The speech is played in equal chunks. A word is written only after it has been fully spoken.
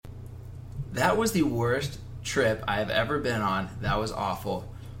That was the worst trip I've ever been on. That was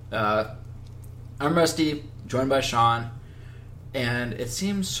awful. I'm Rusty, joined by Sean, and it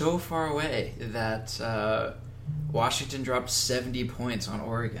seems so far away that Washington dropped 70 points on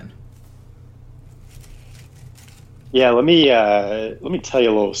Oregon. Yeah, let me tell you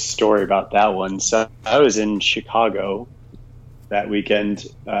a little story about that one. So I was in Chicago that weekend,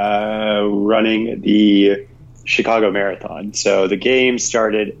 running the Chicago Marathon. So the game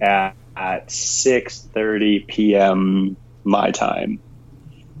started at 6:30 p.m. my time,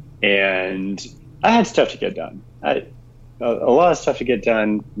 and I had stuff to get done. A lot of stuff to get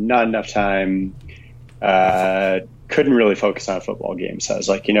done, not enough time. Couldn't really focus on a football game. So I was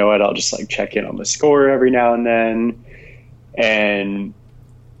like, you know what, I'll just like check in on the score every now and then. And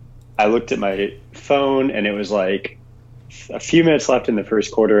I looked at my phone and it was like a few minutes left in the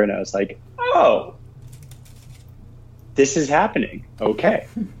first quarter. And I was like, oh, this is happening. Okay.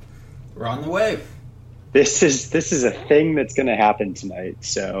 We're on the way. This is a thing that's going to happen tonight.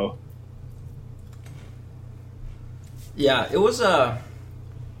 So yeah, it was a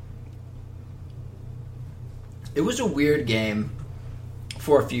weird game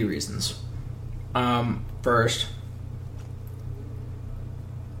for a few reasons. First,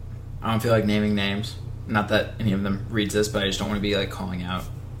 I don't feel like naming names. Not that any of them reads this, but I just don't want to be like calling out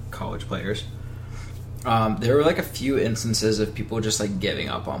college players. There were like a few instances of people just like giving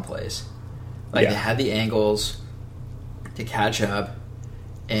up on plays. Like they had the angles to catch up,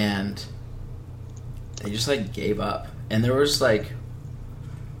 and they just like gave up. And there was like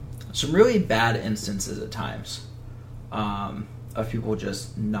some really bad instances at times of people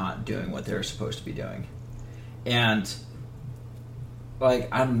just not doing what they're supposed to be doing. And like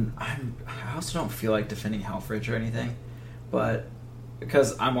I also don't feel like defending Helfrich or anything, but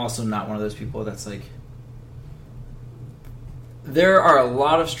because I'm also not one of those people that's like, there are a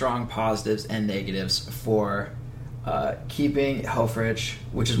lot of strong positives and negatives for keeping Helfrich,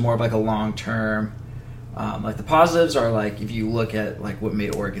 which is more of like a long term. Like the positives are like, if you look at like what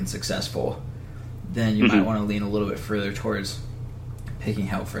made Oregon successful, then you might want to lean a little bit further towards picking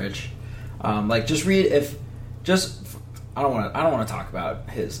Helfrich. Like just read I don't want to talk about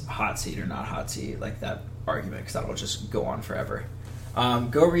his hot seat or not hot seat, like that argument, because that'll just go on forever.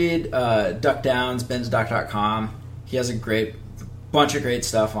 Go read Duck Downs, bensduck.com. He has a bunch of great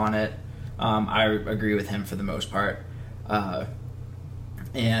stuff on it. I agree with him for the most part.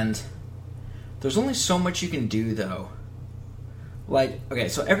 And there's only so much you can do, though. Like, okay,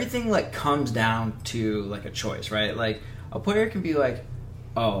 so everything like comes down to like a choice, right? Like a player can be like,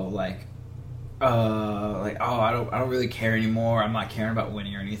 oh, I don't really care anymore. I'm not caring about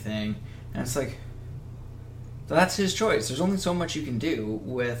winning or anything. And it's like, that's his choice. There's only so much you can do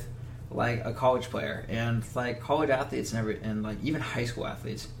with like a college player, and like college athletes and like even high school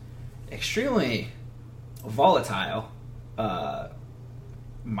athletes, extremely volatile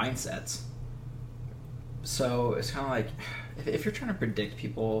mindsets. So it's kind of like, if you're trying to predict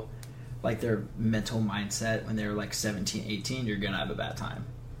people, like their mental mindset when they're like 17, 18, you're going to have a bad time.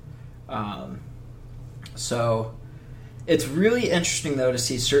 So it's really interesting though to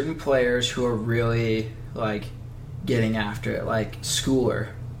see certain players who are really like getting after it, like Schooler.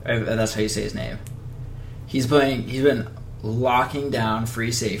 That's how you say his name. He's been locking down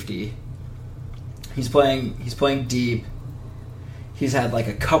free safety. He's playing deep. He's had like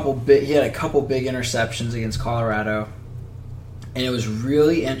a couple big interceptions against Colorado. And it was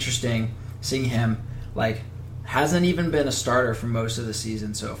really interesting seeing him, like, hasn't even been a starter for most of the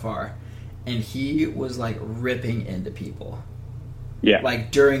season so far. And he was like ripping into people. Yeah.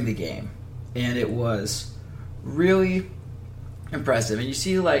 Like during the game. And it was really impressive. And you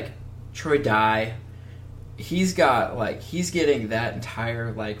see like Troy Dye, he's getting that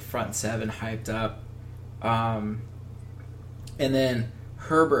entire like front seven hyped up. And then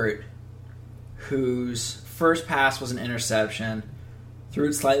Herbert, whose first pass was an interception, threw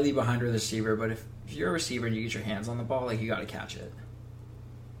it slightly behind the receiver, but if you're a receiver and you get your hands on the ball, like you got to catch it.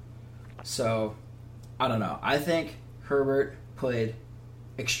 So, I don't know. I think Herbert played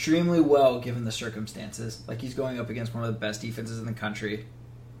extremely well given the circumstances. Like, he's going up against one of the best defenses in the country.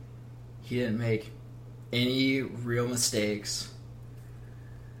 He didn't make any real mistakes.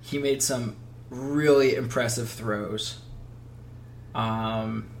 He made some really impressive throws.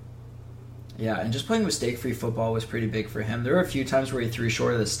 Yeah, and just playing mistake-free football was pretty big for him. There were a few times where he threw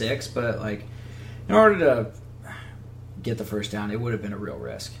short of the sticks, but like in order to get the first down, it would have been a real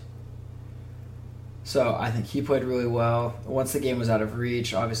risk. So I think he played really well. Once the game was out of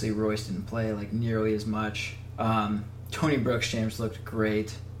reach, obviously Royce didn't play like nearly as much. Tony Brooks-James looked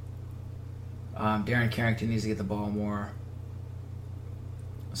great. Darren Carrington needs to get the ball more.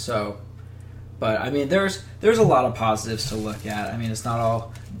 So But I mean, there's a lot of positives to look at. I mean, it's not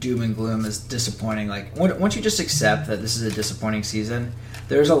all doom and gloom. It's disappointing. Like once you just accept that this is a disappointing season,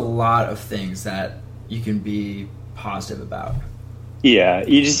 there's a lot of things that you can be positive about. Yeah,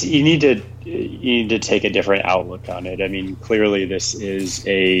 you need to take a different outlook on it. I mean, clearly this is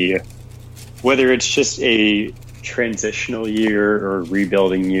whether it's just a transitional year or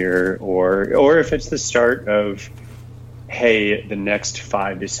rebuilding year, or if it's the start of, hey, the next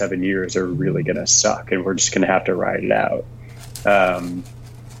 5 to 7 years are really going to suck and we're just going to have to ride it out.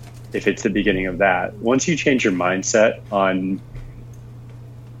 If it's the beginning of that, once you change your mindset on,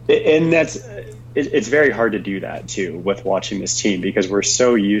 and it's very hard to do that too with watching this team, because we're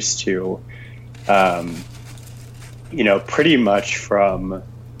so used to, pretty much from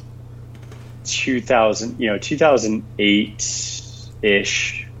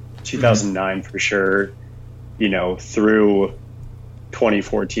 2008-ish, 2009 for sure, through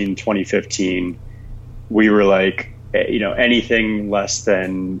 2014, 2015, we were like, anything less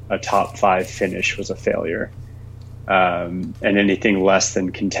than a top 5 finish was a failure. And anything less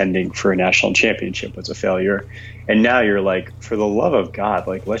than contending for a national championship was a failure. And now you're like, for the love of God,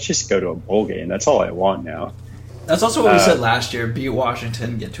 like, let's just go to a bowl game. That's all I want now. That's also what we said last year, beat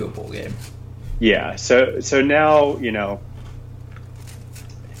Washington, get to a bowl game. Yeah. So now,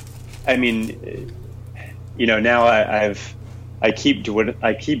 I mean, now I keep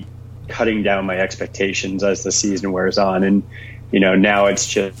cutting down my expectations as the season wears on. And, now it's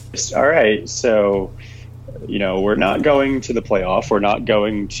just, all right, so, we're not going to the playoff. We're not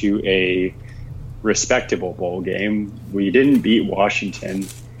going to a respectable bowl game. We didn't beat Washington.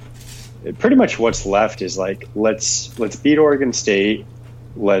 Pretty much what's left is like, let's beat Oregon State.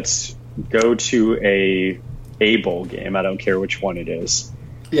 Let's go to a bowl game. I don't care which one it is.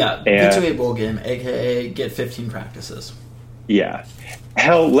 Yeah, get to a bowl game, aka get 15 practices. Yeah.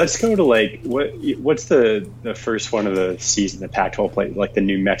 Hell, let's go to what's the first one of the season the Pac-12 played, like the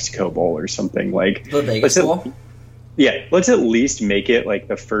New Mexico Bowl or something, like the Vegas Bowl. Yeah, let's at least make it like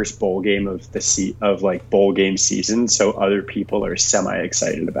the first bowl game of bowl game season, so other people are semi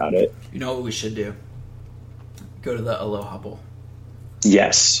excited about it. You know what we should do? Go to the Aloha Bowl.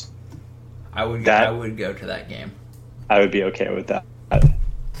 Yes, I would go to that game. I would be okay with that.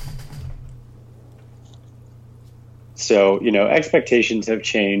 So, expectations have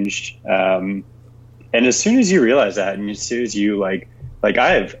changed. And as soon as you realize that, and as soon as you I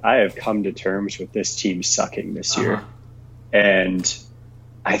have come to terms with this team sucking this year. And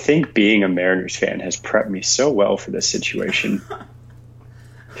I think being a Mariners fan has prepped me so well for this situation.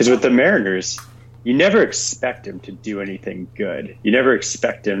 Because with the Mariners, you never expect them to do anything good. You never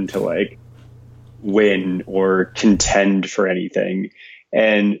expect them to win or contend for anything.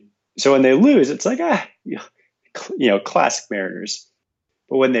 And so when they lose, it's like, classic Mariners.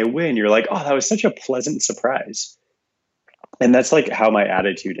 But when they win, you're like, oh, that was such a pleasant surprise. And that's like how my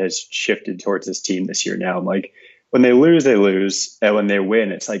attitude has shifted towards this team this year now. I'm like, when they lose, they lose. And when they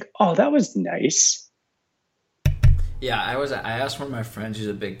win, it's like, oh, that was nice. Yeah, I asked one of my friends who's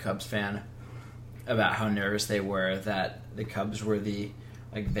a big Cubs fan about how nervous they were that the Cubs were the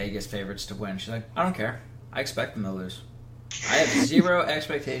Vegas favorites to win. She's like, I don't care. I expect them to lose. I have zero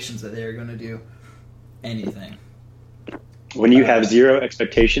expectations that they are going to do anything. When you have zero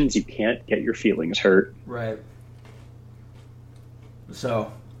expectations, you can't get your feelings hurt. Right.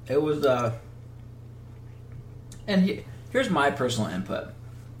 So it was, and here's my personal input.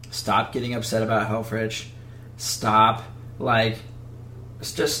 Stop getting upset about Helfrich. Stop,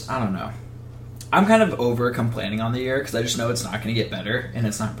 it's just, I don't know. I'm kind of over complaining on the year because I just know it's not going to get better and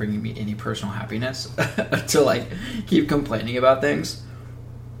it's not bringing me any personal happiness to keep complaining about things.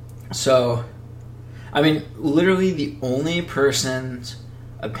 So, I mean, literally the only person's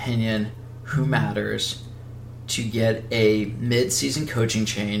opinion who matters to get a mid-season coaching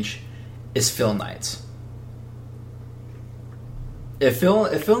change is Phil Knight's. If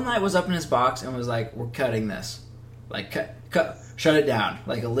Phil Knight was up in his box and was like, we're cutting this, shut it down,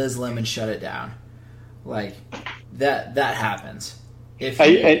 like a Liz Lemon, shut it down, that happens. If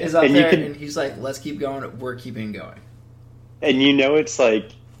he is up there and he's like, let's keep going, we're keeping going. And it's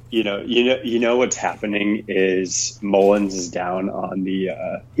like, what's happening is Mullins is down on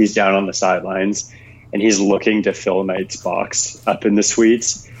the sidelines, and he's looking to Phil Knight's box up in the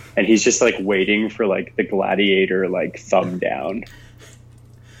suites, and he's just waiting for the gladiator thumb down.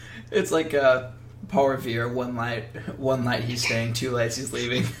 It's like Paul Revere. One night he's staying, 2 nights he's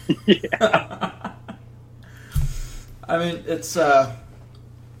leaving. Yeah. I mean, it's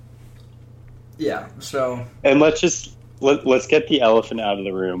yeah. So, and let's get the elephant out of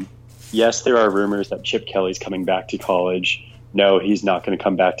the room. Yes, there are rumors that Chip Kelly's coming back to college. No, he's not going to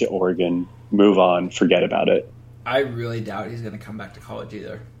come back to Oregon. move on, forget about it. I really doubt he's going to come back to college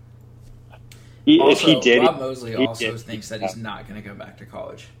either. If he did, Rob Mosley also thinks that he's not going to go back to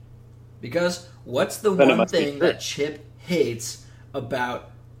college. Because what's the one thing that Chip hates about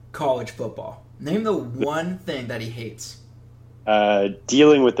college football? Name the one thing that he hates.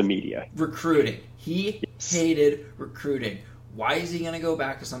 Dealing with the media. Recruiting. He hated recruiting. Why is he going to go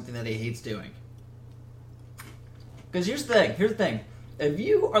back to something that he hates doing? Because here's the thing. If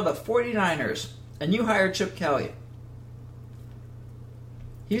you are the 49ers and you hire Chip Kelly,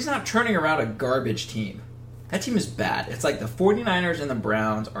 he's not turning around a garbage team. That team is bad. It's like the 49ers and the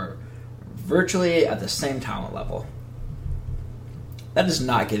Browns are virtually at the same talent level. That is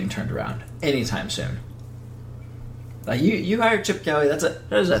not getting turned around anytime soon. Like you hired Chip Kelly, that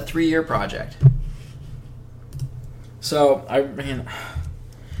is a 3-year project. So, I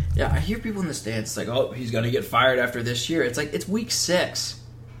hear people in the stands like, oh, he's going to get fired after this year. It's like, it's week 6.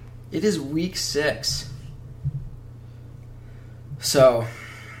 It is week 6. So,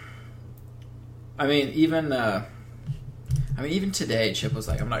 even today, Chip was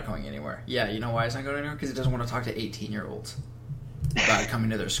like, I'm not going anywhere. Yeah, you know why he's not going anywhere? Because he doesn't want to talk to 18-year-olds about coming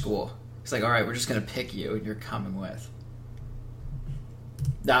to their school. He's like, all right, we're just going to pick you, and you're coming with.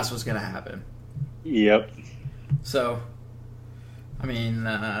 That's what's going to happen. Yep. So,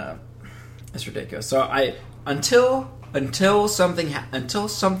 it's ridiculous. So until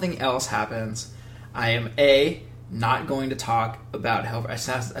something else happens, I am not going to talk about health. I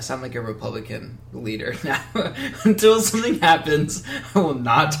sound like a Republican leader now. Until something happens, I will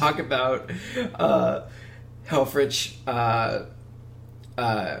not talk about Helfrich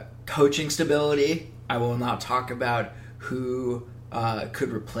coaching stability. I will not talk about who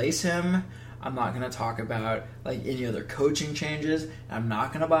could replace him. I'm not going to talk about any other coaching changes. I'm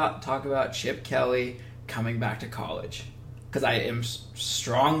not going to talk about Chip Kelly coming back to college, because I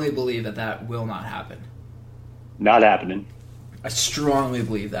strongly believe that will not happen. Not happening. I strongly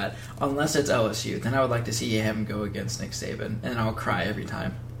believe that. Unless it's LSU, then I would like to see him go against Nick Saban, and I'll cry every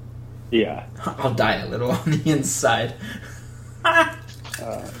time. Yeah. I'll die a little on the inside.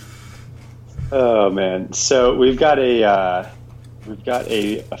 Oh man! So we've got a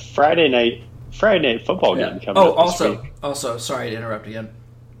Friday night football game coming up this week. Also, sorry to interrupt again.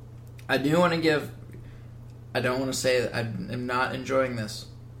 I don't want to say that I am not enjoying this,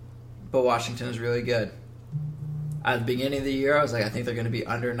 but Washington is really good. At the beginning of the year, I was like, I think they're going to be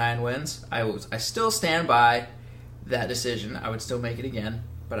under 9 wins. I still stand by that decision. I would still make it again,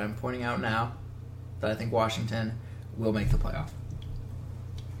 but I'm pointing out now that I think Washington will make the playoff.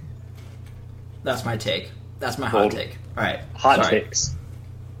 That's my take. That's my hot take. All right. Hot takes.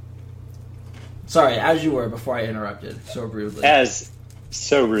 Sorry, as you were before I interrupted so rudely.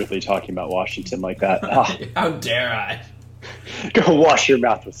 So rudely talking about Washington like that. How dare I? Go wash your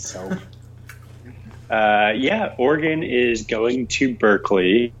mouth with soap. Oregon is going to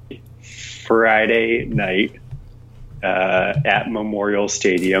Berkeley Friday night at Memorial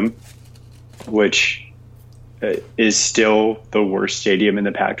Stadium, which is still the worst stadium in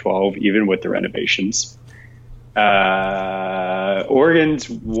the Pac-12, even with the renovations. Oregon's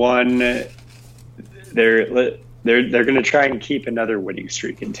won. They're going to try and keep another winning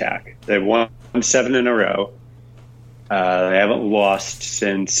streak intact. They've won 7 in a row. They haven't lost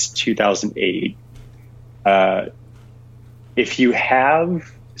since 2008. If you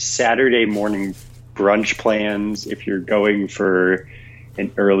have Saturday morning brunch plans, if you're going for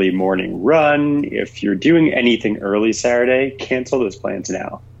an early morning run, if you're doing anything early Saturday, cancel those plans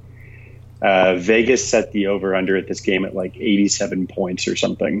now. Vegas set the over-under at this game at 87 points or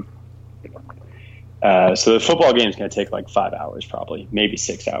something. So the football game is going to take 5 hours probably, maybe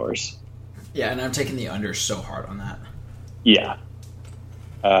 6 hours. Yeah, and I'm taking the under so hard on that. Yeah.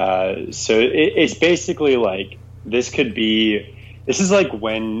 So it's basically this is like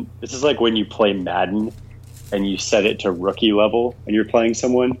when you play Madden and you set it to rookie level and you're playing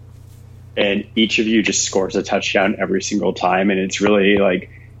someone and each of you just scores a touchdown every single time, and it's really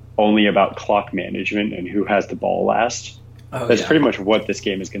only about clock management and who has the ball last. That's pretty much what this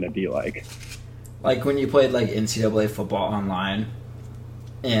game is going to be like. Like when you played NCAA football online,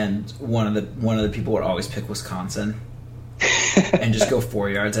 and one of the people would always pick Wisconsin and just go 4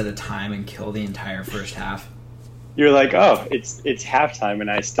 yards at a time and kill the entire first half. You're like, oh, it's halftime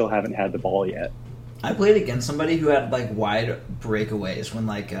and I still haven't had the ball yet. I played against somebody who had wide breakaways when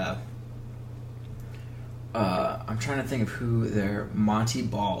I'm trying to think of who their Monty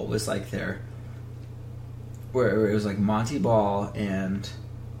Ball was where it was Monty Ball and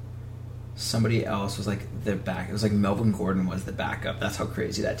somebody else was the back. It was Melvin Gordon was the backup. That's how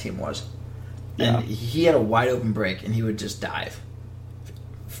crazy that team was. Yeah. And he had a wide open break and he would just dive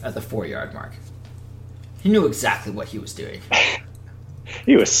at the 4-yard mark. He knew exactly what he was doing.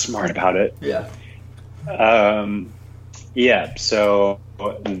 He was smart about it. Yeah. Yeah, so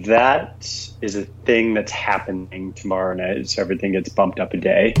that is a thing that's happening tomorrow night, so everything gets bumped up a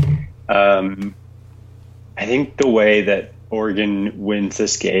day. I think the way that Oregon wins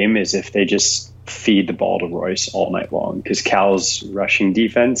this game is if they just feed the ball to Royce all night long, because Cal's rushing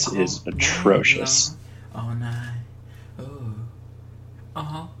defense is atrocious. All night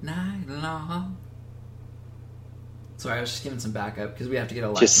long. Sorry, I was just giving some backup because we have to get a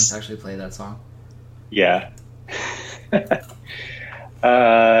license to actually play that song. Yeah.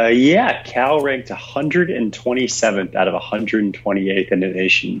 Yeah, Cal ranked 127th out of 128th in the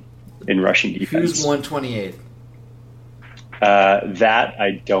nation in rushing defense. Who's 128th? That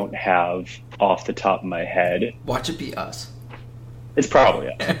I don't have off the top of my head. Watch it be us. It's probably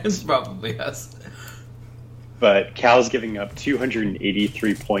us. It's probably us. But Cal's giving up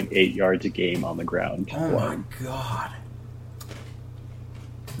 283.8 yards a game on the ground. Oh my god.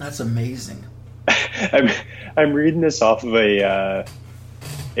 That's amazing. I'm reading this off of a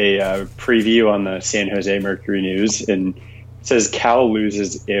preview on the San Jose Mercury News, and it says Cal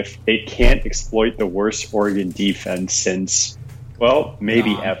loses if it can't exploit the worst Oregon defense since, well,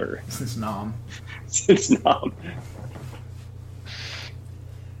 maybe ever. Since Nom. Since Nom.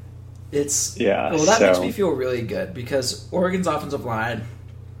 Well, that makes me feel really good because Oregon's offensive line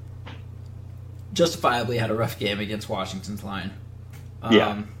justifiably had a rough game against Washington's line.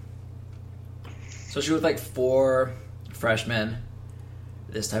 Especially with like 4 freshmen,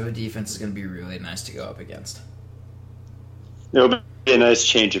 this type of defense is going to be really nice to go up against. It'll be a nice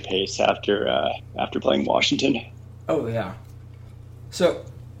change of pace after playing Washington. Oh yeah. So,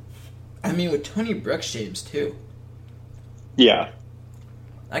 I mean, with Tony Brooks James too. Yeah.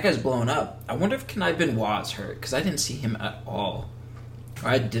 That guy's blown up. I wonder if Kenai Benoit's hurt because I didn't see him at all. Or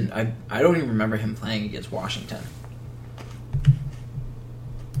I didn't. I don't even remember him playing against Washington.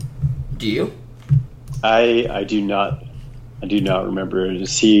 Do you? I do not. I do not remember.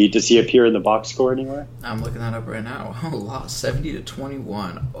 Does he appear in the box score anywhere? I'm looking that up right now. Oh, lost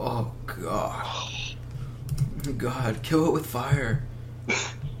 70-21. Oh god. God, kill it with fire.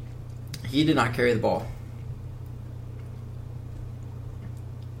 He did not carry the ball.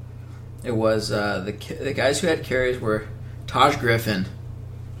 It was the guys who had carries were Taj Griffin,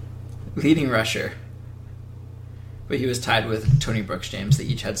 leading rusher, but he was tied with Tony Brooks James. They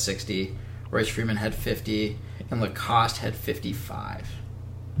each had 60. Royce Freeman had 50, and Lacoste had 55.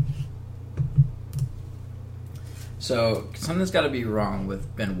 So something's got to be wrong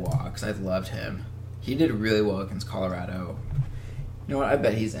with Benoit because I loved him. He did really well against Colorado. You know what? I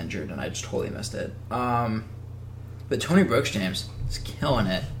bet he's injured, and I just totally missed it. But Tony Brooks James is killing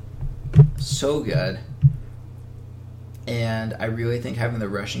it. So good. And I really think having the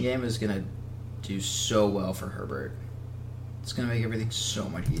rushing game is going to do so well for Herbert. It's going to make everything so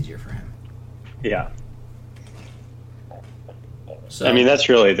much easier for him. Yeah. So, I mean, that's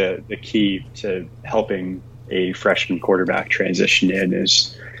really the key to helping a freshman quarterback transition in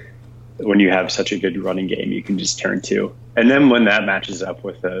is when you have such a good running game you can just turn to. And then when that matches up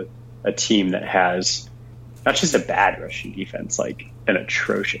with a team that has not just a bad rushing defense, like an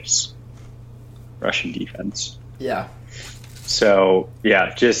atrocious rushing defense. Yeah. So,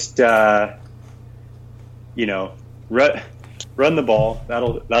 yeah, just, run the ball.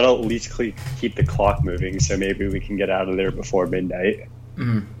 That'll at least keep the clock moving, so maybe we can get out of there before midnight.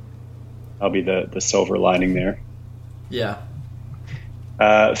 Mm-hmm. That'll be the silver lining there. Yeah.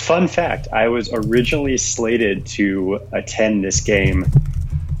 Fun fact, I was originally slated to attend this game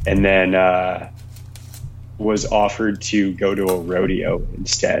and then was offered to go to a rodeo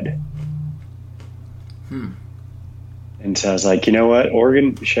instead. And so I was like, you know what,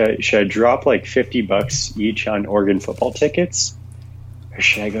 Oregon, should I drop like $50 each on Oregon football tickets, or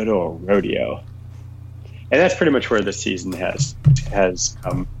should I go to a rodeo? And that's pretty much where the season has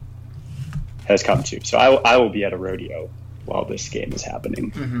come to. So I will be at a rodeo while this game is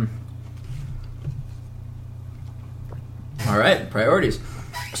happening. Mm-hmm. All right, priorities.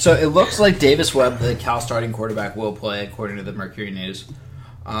 So it looks like Davis Webb, the Cal starting quarterback, will play, according to the Mercury News.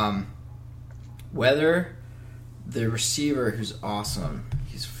 Whether the receiver, who's awesome,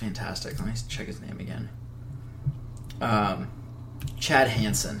 he's fantastic. Let me check his name again. Chad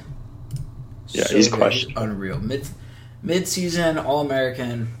Hansen. Yeah, he's questionable. Unreal. Mid-season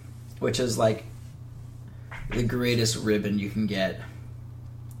All-American, which is like the greatest ribbon you can get.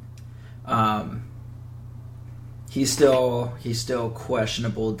 He's still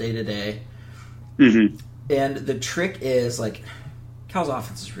questionable day to day. Mm-hmm. And the trick is, like, Cal's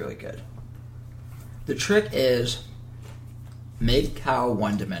offense is really good. The trick is Make Cal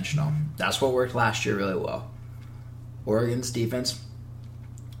one-dimensional. That's what worked last year really well. Oregon's defense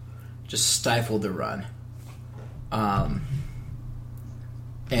just stifled the run.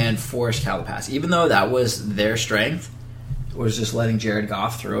 And forced Cal to pass. Even though that was their strength, was just letting Jared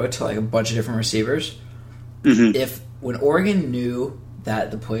Goff throw it to like a bunch of different receivers. Mm-hmm. When Oregon knew that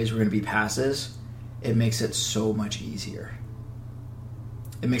the plays were going to be passes, it makes it so much easier.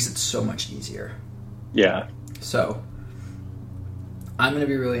 Yeah. So, I'm going to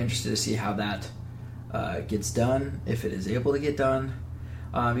be really interested to see how that gets done, if it is able to get done.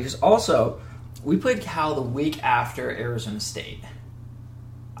 Because also, we played Cal the week after Arizona State,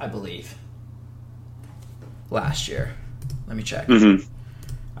 I believe, last year. Let me check. Mm-hmm.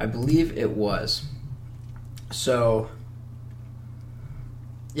 I believe it was. So,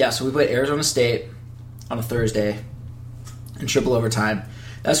 yeah, so we played Arizona State on a Thursday in triple overtime.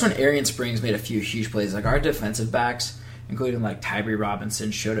 That's when Arian Springs made a few huge plays. Like, our defensive backs, including like Tyree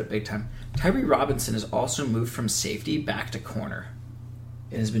Robinson, showed up big time. Tyree Robinson has also moved from safety back to corner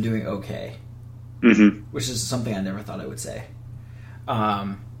and has been doing okay, which is something I never thought I would say.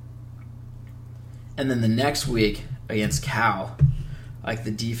 And then the next week against Cal, like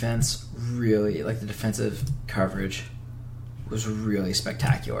the defense really, like the defensive coverage was really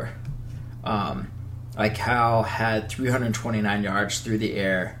spectacular. Like Cal had 329 yards through the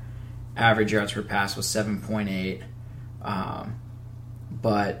air. Average yards per pass was 7.8.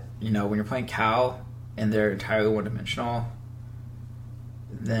 But, you know, when you're playing Cal and they're entirely one-dimensional,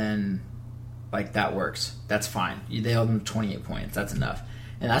 then, like, that works. That's fine. They held them to 28 points. That's enough.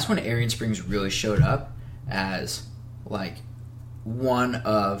 And that's when Arian Springs really showed up as, like, one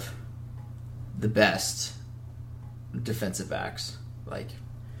of the best defensive backs, like,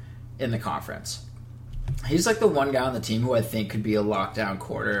 in the conference. He's, like, the one guy on the team who I think could be a lockdown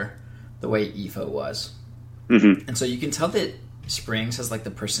corner the way Ifo was. Mm-hmm. And so you can tell that Springs has, like,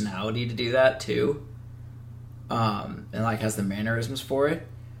 the personality to do that, too. And, like, has the mannerisms for it.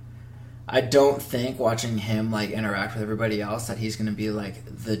 I don't think watching him, like, interact with everybody else that he's going to be, like,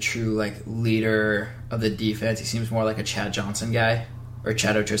 the true, like, leader of the defense. He seems more like a Chad Johnson guy. Or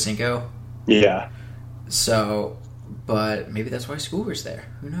Chad Ochocinco. Yeah. So, but maybe that's why Schooler's there.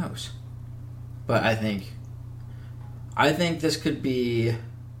 Who knows? But I think this could be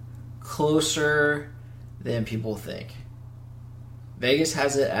closer than people think. Vegas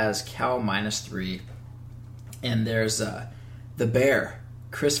has it as Cal -3. And there's the Bear,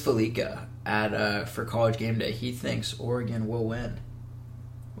 Chris Felica, for College Game Day. He thinks Oregon will win,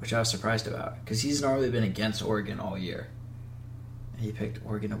 which I was surprised about because he's normally been against Oregon all year. And he picked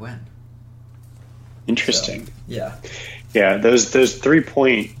Oregon to win. Interesting. So, yeah. Yeah, those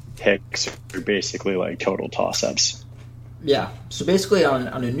 3-point picks are basically like total toss-ups. Yeah. So basically on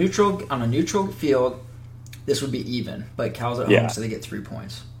a neutral field, this would be even, but Cal's at home, so they get 3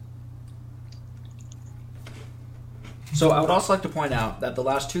 points. So I would also like to point out that the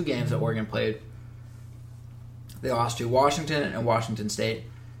last two games that Oregon played, they lost to Washington and Washington State,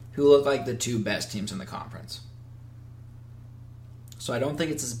 who look like the two best teams in the conference. So I don't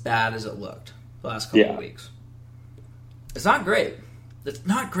think it's as bad as it looked the last couple of weeks. It's not great. It's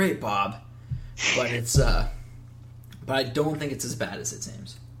not great, Bob, but it's but I don't think it's as bad as it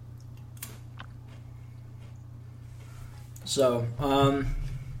seems. So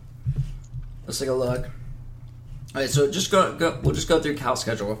let's take a look. All right, so we'll just go through Cal's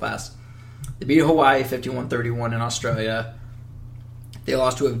schedule real fast. They beat Hawaii 51-31 in Australia. They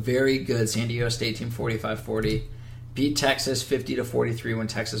lost to a very good San Diego State team 45-40. Beat Texas 50-43 when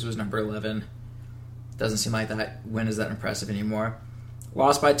Texas was number 11. Doesn't seem like that win is that impressive anymore.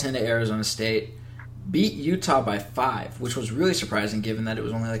 Lost by 10 to Arizona State. Beat Utah by 5, which was really surprising given that it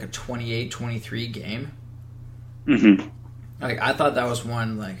was only like a 28-23 game. Mm-hmm. Like I thought that was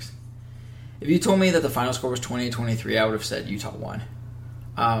one like. If you told me that the final score was 28-23, I would have said Utah won.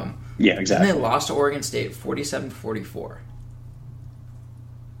 Yeah, exactly. And they lost to Oregon State 47-44.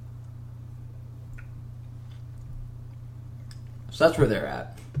 So that's where they're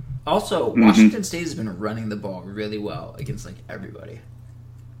at. Also, Washington State has been running the ball really well against like everybody.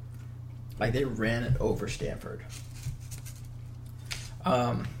 Like they ran it over Stanford.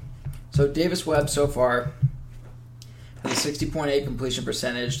 So Davis Webb so far has a 60.8 completion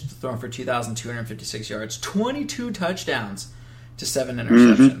percentage, thrown for 2,256 yards, 22 touchdowns to 7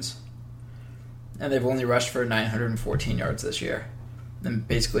 interceptions. And they've only rushed for 914 yards this year. And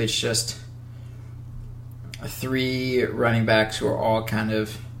basically it's just 3 running backs who are all kind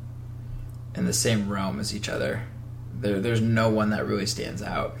of in the same realm as each other. There's no one that really stands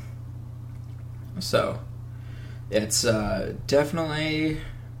out. So it's definitely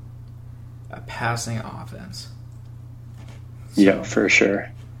a passing offense. So, yeah, for sure.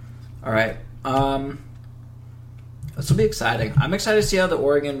 All right. This will be exciting. I'm excited to see how the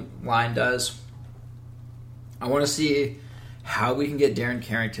Oregon line does. I want to see how we can get Darren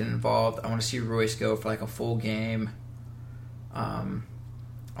Carrington involved. I want to see Royce go for like a full game. I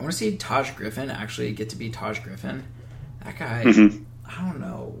want to see Taj Griffin actually get to be Taj Griffin. That guy, I don't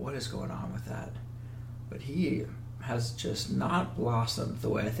know what is going on with that, but he has just not blossomed the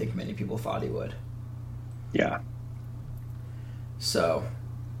way I think many people thought he would. Yeah. So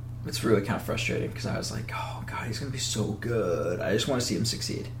it's really kind of frustrating because I was like, oh, God, he's going to be so good. I just want to see him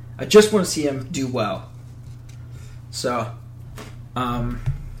succeed. I just want to see him do well. So, and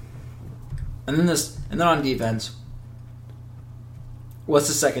then on defense, what's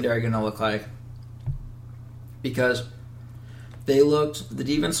the secondary going to look like? Because the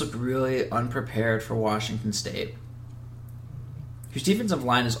defense looked really unprepared for Washington State, whose defensive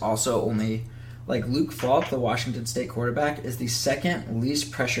line is also only, like Luke Falk, the Washington State quarterback, is the second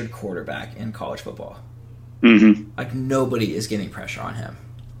least pressured quarterback in college football. Like nobody is getting pressure on him.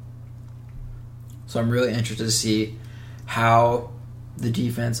 So I'm really interested to see how the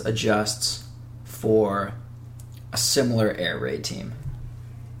defense adjusts for a similar air raid team.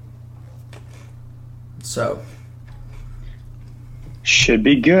 So should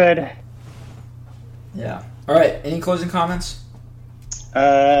be good. Yeah. All right. Any closing comments?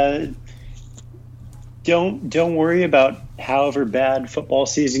 Don't worry about however bad football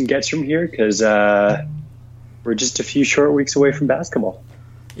season gets from here because we're just a few short weeks away from basketball.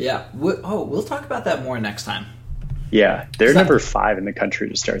 Yeah. We'll talk about that more next time. Yeah, they're number 5 in the country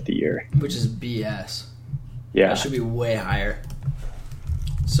to start the year, which is BS. Yeah, that should be way higher.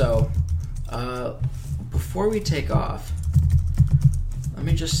 So, before we take off, let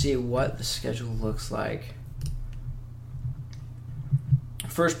me just see what the schedule looks like.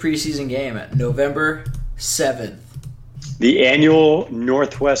 First preseason game at November 7th. The annual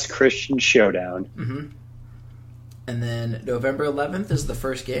Northwest Christian Showdown. Mm-hmm. And then November 11th is the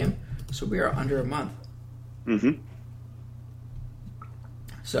first game, so we are under a month. Mm-hmm.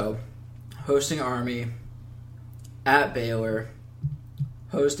 So, hosting Army, at Baylor,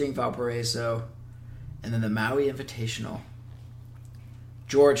 hosting Valparaiso, and then the Maui Invitational.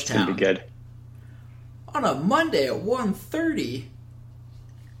 Georgetown. It's going to be good. On a Monday at 1:30.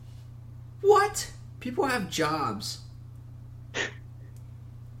 What? People have jobs.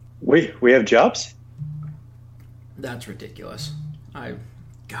 Wait, we have jobs? That's ridiculous.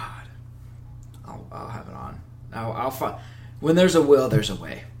 God. I'll have it on. I'll find. When there's a will, there's a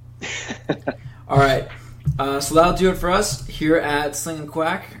way. All right. So that'll do it for us here at Slinging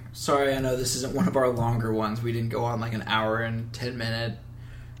Quack. Sorry, I know this isn't one of our longer ones. We didn't go on like an hour and 10-minute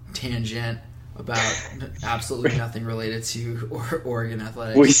tangent about absolutely nothing related to Oregon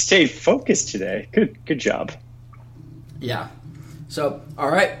athletics. We stayed focused today. Good job. Yeah. So,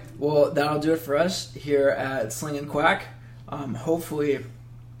 all right. Well, that'll do it for us here at Slinging Quack. Hopefully,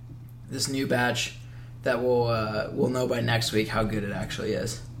 this new batch that we'll know by next week how good it actually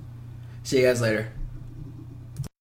is. See you guys later.